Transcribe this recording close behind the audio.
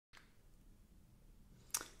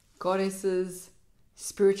goddesses,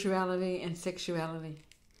 spirituality and sexuality.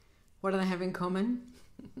 What do they have in common?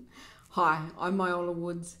 Hi, I'm Myola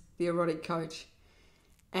Woods, the erotic coach,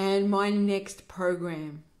 and my next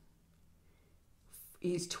program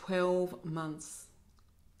is 12 months.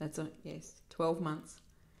 That's a yes, 12 months.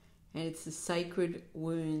 And it's the Sacred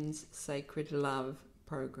Wounds, Sacred Love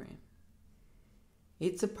program.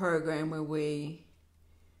 It's a program where we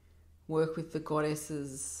work with the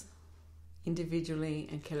goddesses individually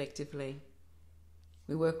and collectively.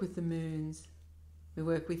 We work with the moons, we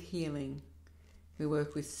work with healing, we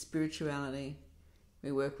work with spirituality,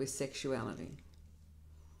 we work with sexuality.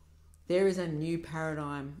 There is a new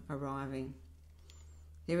paradigm arriving.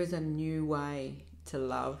 There is a new way to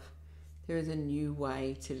love. There is a new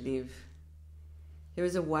way to live. There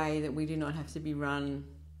is a way that we do not have to be run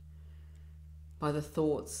by the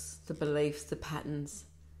thoughts, the beliefs, the patterns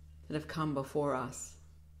that have come before us.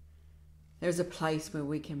 There is a place where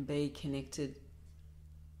we can be connected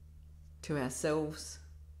to ourselves,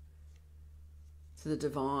 to the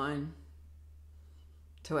divine,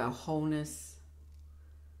 to our wholeness,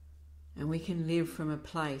 and we can live from a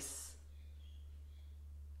place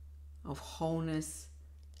of wholeness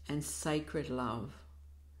and sacred love.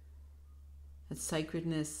 That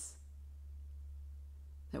sacredness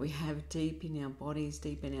that we have deep in our bodies,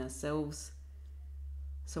 deep in ourselves.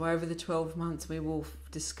 So over the 12 months we will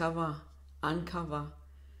discover, uncover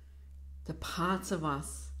the parts of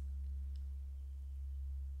us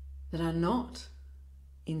that are not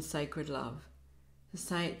in sacred love.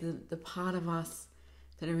 The part of us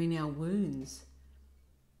that are in our wounds.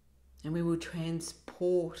 And we will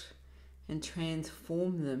transport and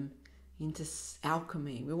transform them into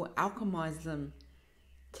alchemy. We will alchemize them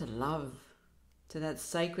to love, to that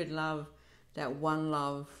sacred love, that one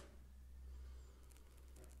love.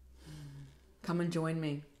 Come and join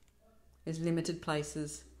me. There's limited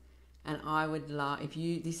places, and I would love, if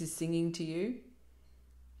this is singing to you,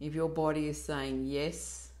 if your body is saying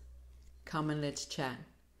yes, come and let's chat.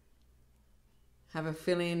 Have a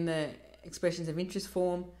fill in the expressions of interest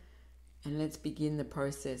form, and let's begin the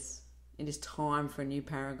process. It is time for a new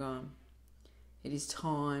paradigm. It is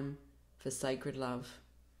time for sacred love.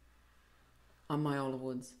 I'm Myola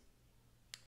Woods.